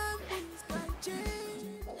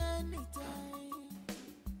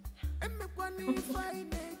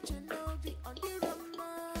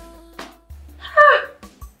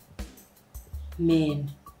 Men.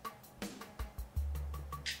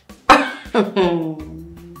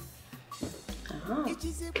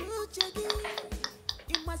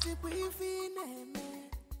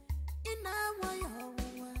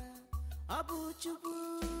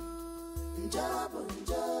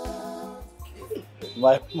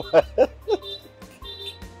 My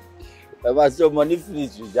about your money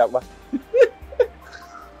finish with Japa.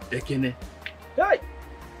 Ekene. Hey!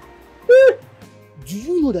 Do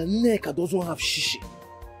you know that Nneka doesn't have shishi?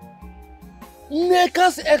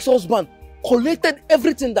 Nneka's ex-husband collected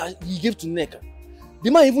everything that he gave to Nneka. The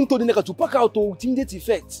man even told Nneka to pack out to immediate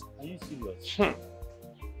effect. Are you serious?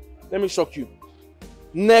 Let me shock you.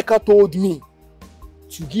 Nneka told me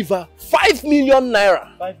to give her 5 million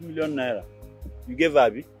naira. 5 million naira? You gave her,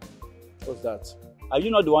 Abi? What's that? Are you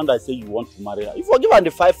not the one that said you want to marry her? You forgive her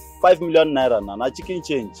the 5 million naira now, chicken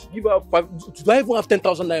change. Give her 5. Do I even have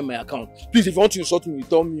 10,000 naira in my account? Please, if you want to insult me,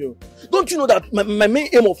 tell me. Don't you know that my main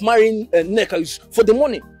aim of marrying Nneka is for the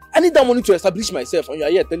money? I need that money to establish myself, and you are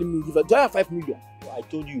here telling me, give her, do I have 5 million? I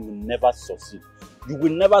told you will never succeed. You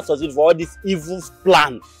will never succeed for all this evil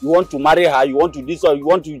plan. You want to marry her, you want to this, or you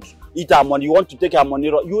want to eat her money, you want to take her money.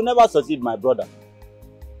 You will never succeed, my brother.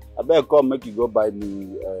 I better come make you go buy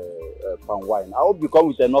me palm wine. I hope you come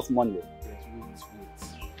with enough money.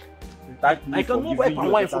 I cannot buy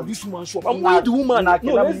palm wine from this woman's shop. I'm going to the woman.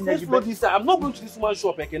 No, let's go this side. I'm not going to this woman's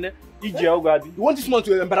shop. You want this woman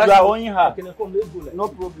to embarrass you? You are owning her. Come, let's go. No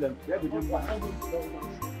problem.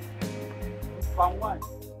 Palm wine.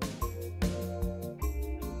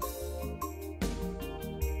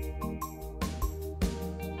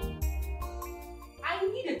 I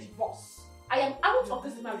need a divorce. I am out of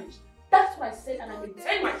this marriage. That's what I said, and I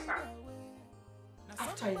maintain my stand.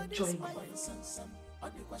 After enjoying my life.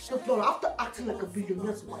 So Flora, after acting like a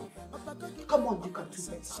billionaire's wife, come on, you can do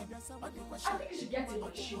better. I think you should get in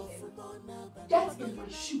my shoes. Get in my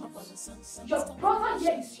shoes. Your brother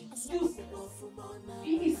here is useless.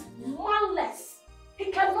 He is manless.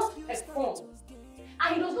 He cannot perform.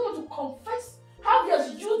 And he does not want to confess how he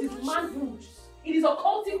has used his manhood in his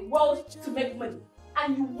occultic world to make money.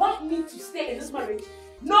 And you want me to stay in this marriage?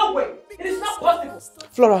 No way! It is not possible!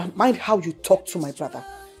 Flora, mind how you talk to my brother.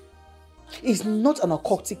 He's not an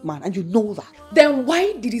occultic man, and you know that. Then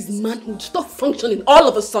why did his manhood stop functioning all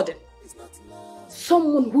of a sudden?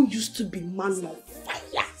 Someone who used to be man of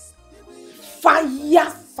fire.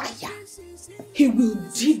 Fire. He will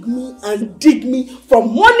dig me and dig me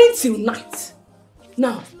from morning till night.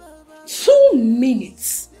 Now, 2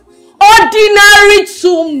 minutes. Ordinary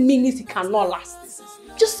 2 minutes he cannot last.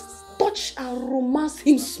 Just touch and romance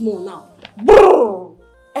him small now. Brrr,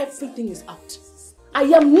 everything is out. I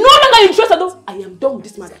am no longer interested though. I am done with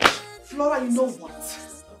this marriage. Flora, you know what?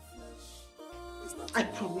 I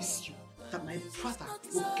promise you that my brother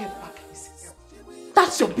will get back his health.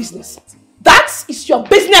 That's your business. That is your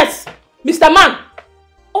business, Mr. Man.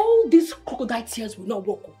 All these crocodile tears will not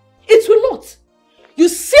work. It will not. You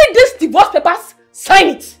see these divorce papers?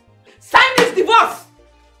 Sign it. Sign this divorce.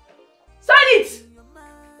 Sign it.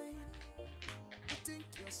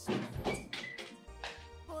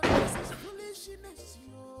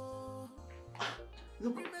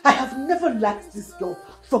 Look, I have never liked this girl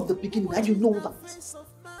from the beginning, and you know that.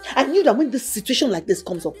 I knew that when this situation like this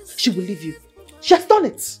comes up, she will leave you. She has done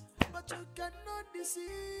it.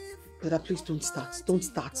 Brother, please don't start. Don't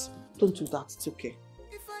start. Don't do that. It's okay.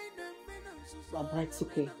 Barbara, it's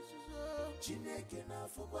okay.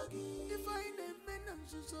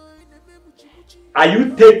 Are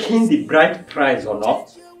you taking the bride price or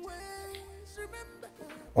not?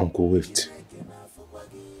 Uncle, wait.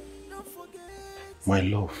 My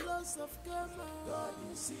love,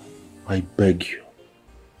 I beg you,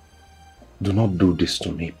 do not do this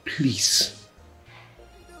to me, please.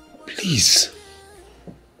 Please.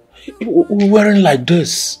 We weren't like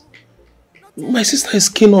this. My sister is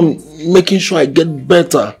keen on making sure I get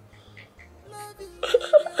better.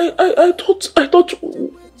 I thought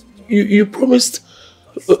you promised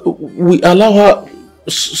we allow her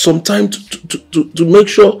some time to make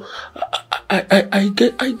sure I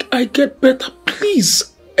get better.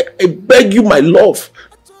 Please, I beg you, my love,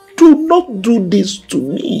 do not do this to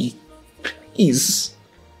me, please.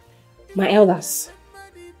 My elders,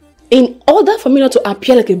 in order for me not to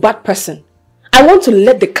appear like a bad person, I want to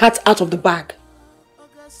let the cat out of the bag.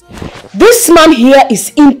 This man here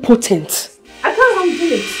is impotent. I can't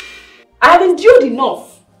handle it. I have endured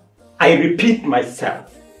enough. I repeat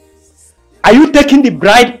myself. Are you taking the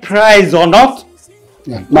bride price or not?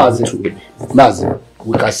 Mazi,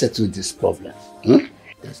 we can settle this problem.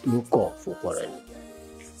 There's no call for quarreling.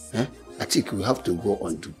 I think we have to go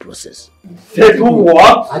on due process. Settle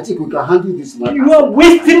what? I think we can handle this matter. You are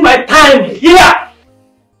wasting my time here!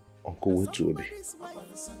 Uncle, wait, Obi.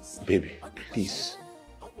 Baby, please,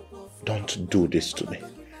 don't do this to me.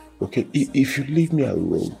 Okay, if you leave me, I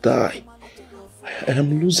will die. I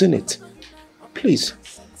am losing it. Please,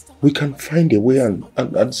 we can find a way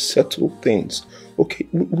and settle things. Okay,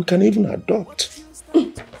 we can even adopt.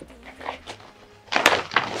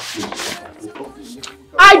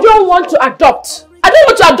 I don't want to adopt. I don't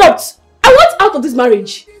want to adopt. I want out of this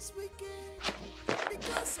marriage.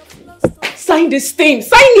 Sign this thing.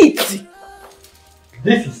 Sign it.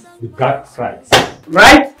 This is the bride price,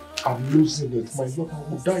 right? I'm losing it. My love, I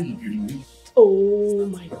will die if you leave. Oh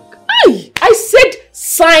my God. I said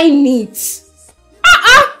sign it.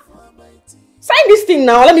 Sign this thing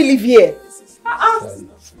now. Let me leave here.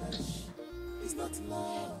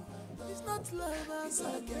 not love as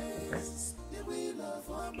against the will of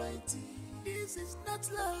Almighty. This is not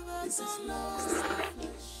love as love.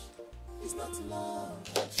 It's not love.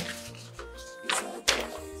 It's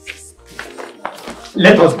against the will of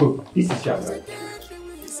Let us go. This is your right.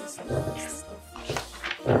 This is love.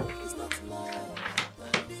 It's not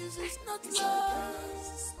love. This is not love.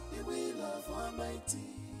 The will of Almighty.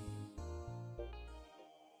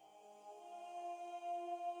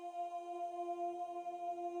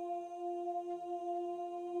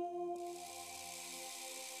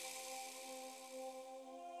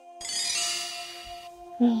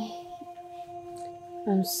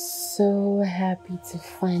 I'm so happy to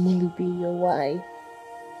finally be your wife.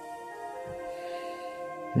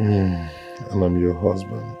 And I'm your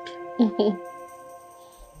husband.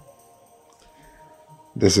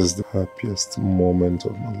 This is the happiest moment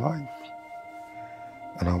of my life,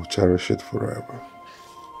 and I'll cherish it forever.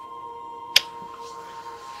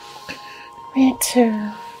 Me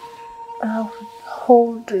too. I'll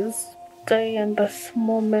hold this day and this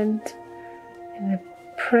moment in a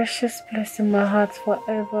precious place in my heart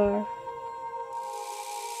forever.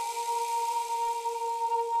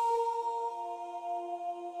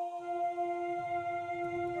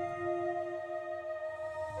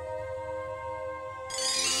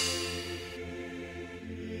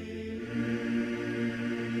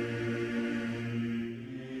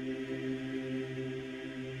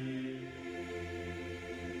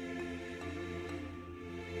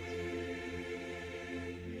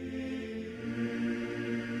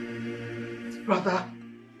 Brother,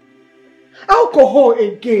 alcohol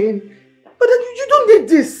again. But you don't need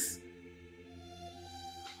this.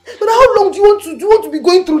 But how long do you want to be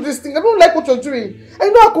going through this thing? I don't like what you're doing. I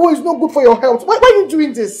know alcohol is not good for your health. Why are you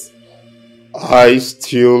doing this? I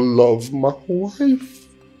still love my wife.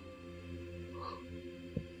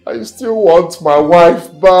 I still want my wife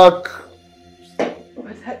back.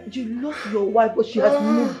 But you love your wife, but she has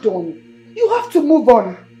moved on. You have to move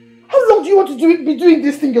on. How long do you want to be doing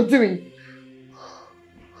this thing you're doing?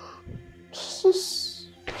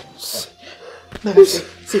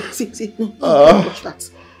 See, no, don't watch that.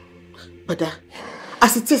 But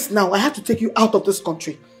as it is now, I have to take you out of this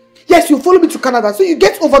country. Yes, you follow me to Canada, so you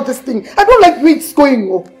get over this thing. I don't like where it's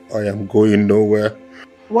going up. I am going nowhere.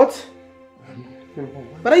 What?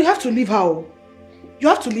 But you have to leave her. You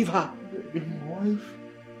have to leave her. Wife?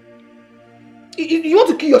 You want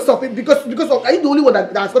to kill yourself because of, are you the only one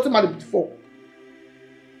that has gotten married before?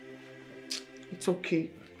 It's okay.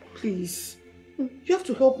 Please. You have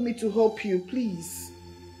to help me to help you, please.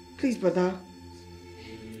 Please, brother.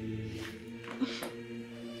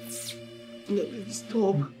 No, please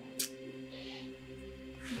stop.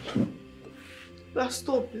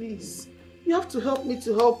 Stop, please. You have to help me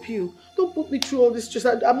to help you. Don't put me through all this stress.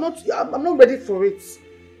 I'm not ready for it.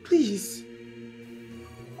 Please.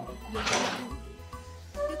 Hello?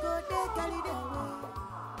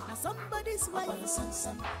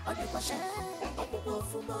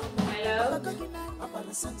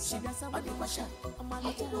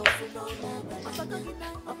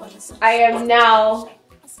 I am now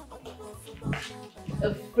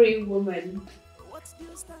a free woman.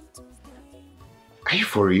 Are you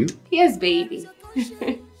for real? Yes, baby.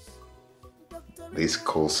 This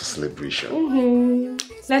calls a celebration.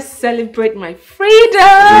 Let's celebrate my freedom. We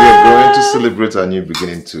are going to celebrate our new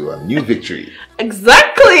beginning to a new victory.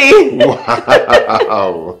 Exactly.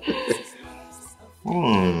 Wow.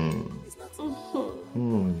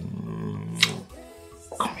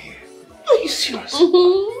 Come here. Are you serious?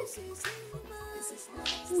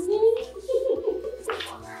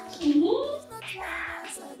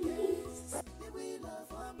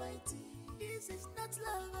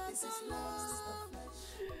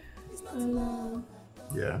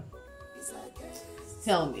 Yeah.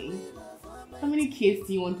 Tell me, how many kids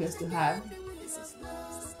do you want us to have?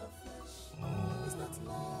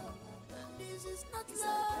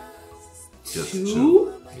 Just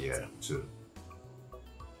two? Yeah, 2.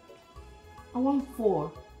 I want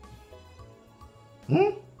 4.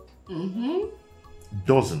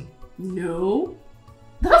 Dozen. No,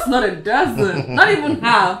 that's not a dozen. Not even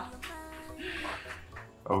half.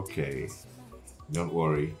 Okay. Don't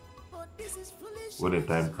worry. When the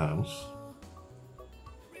time comes,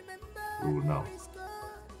 we will know.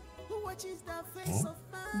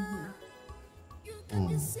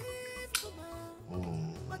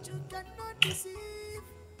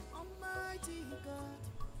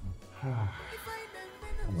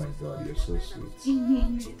 Oh my God, you're so sweet.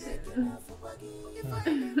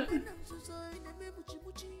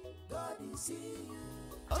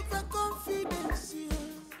 Overconfidence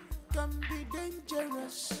can be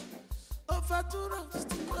dangerous.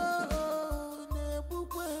 Overtrust,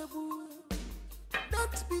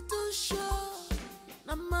 be too sure.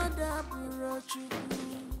 No matter what you do,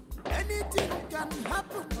 anything can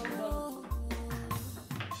happen.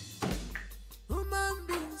 Human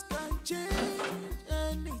beings can change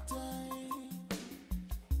anytime.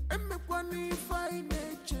 And make one we find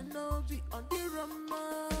nature now be on the run.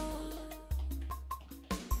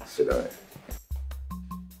 Sit down.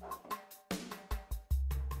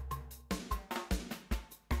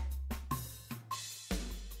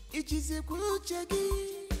 It is a good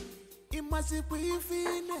checking. It must be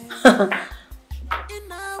finished.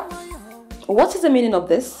 What is the meaning of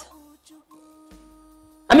this?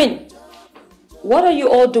 I mean, what are you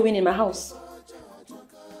all doing in my house?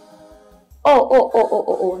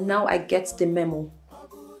 Oh, now I get the memo.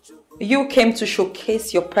 You came to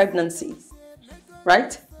showcase your pregnancy,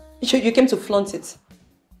 right? You came to flaunt it,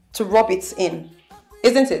 to rub it in,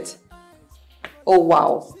 isn't it? Oh,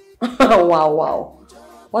 wow. Wow.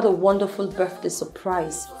 What a wonderful birthday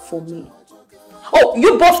surprise for me. Oh,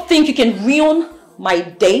 you both think you can ruin my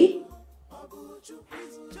day?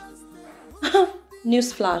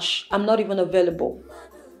 Newsflash, I'm not even available.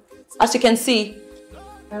 As you can see,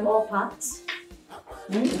 I'm all packed.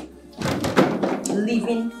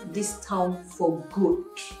 Leaving this town for good.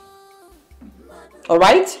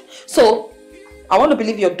 Alright? So, I want to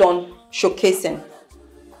believe you're done showcasing.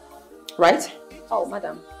 Right? Oh,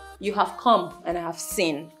 madam, you have come and I have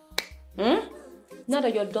seen. Now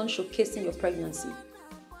that you're done showcasing your pregnancy,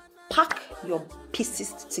 pack your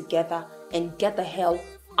pieces together and get the hell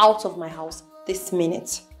out of my house this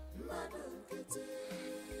minute.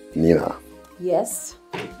 Nina. Yes?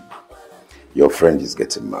 Your friend is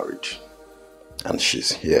getting married. And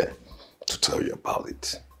she's here to tell you about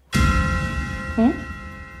it.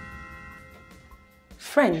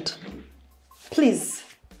 Friend? Please.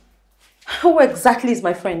 Who exactly is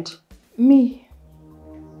my friend? Me.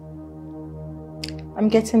 I'm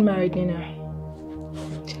getting married, Nina.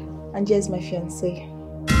 And here's my fiancé.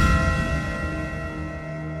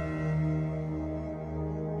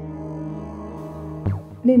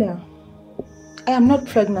 Nina, I am not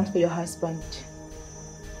pregnant for your husband.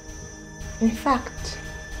 In fact,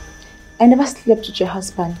 I never slept with your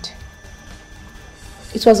husband.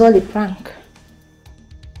 It was all a prank.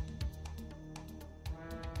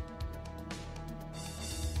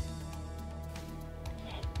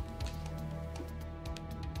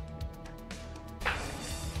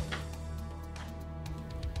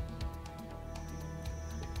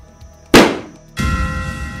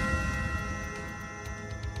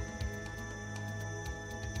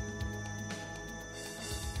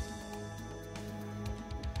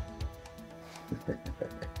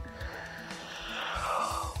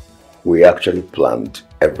 We actually planned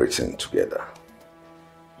everything together.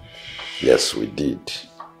 Yes, we did.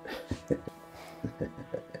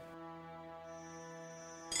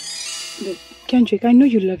 Look, Kendrick, I know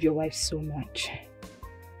you love your wife so much.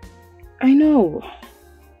 I know.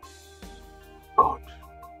 God.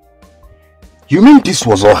 You mean this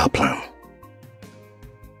was all her plan?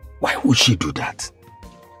 Why would she do that?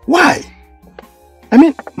 Why? I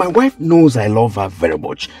mean, my wife knows I love her very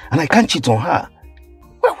much and I can't cheat on her.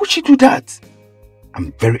 Why would she do that?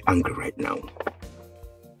 I'm very angry right now.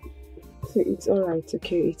 So it's alright,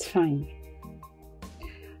 okay, it's fine.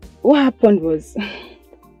 What happened was,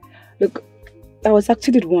 look, I was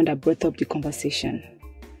actually the one that brought up the conversation.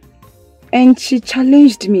 And she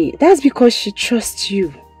challenged me. That's because she trusts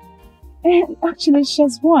you. And actually, she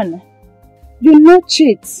has won. You know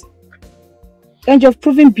cheat. And you've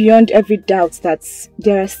proven beyond every doubt that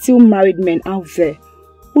there are still married men out there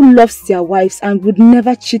who loves their wives and would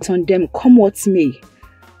never cheat on them, come what may.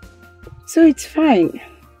 So it's fine.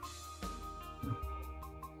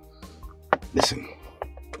 Listen,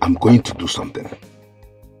 I'm going to do something.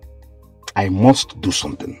 I must do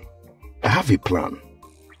something. I have a plan.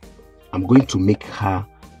 I'm going to make her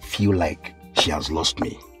feel like she has lost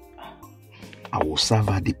me. I will serve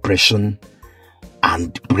her depression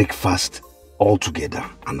and breakfast all together,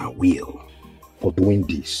 and I will. For doing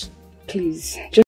this, please, just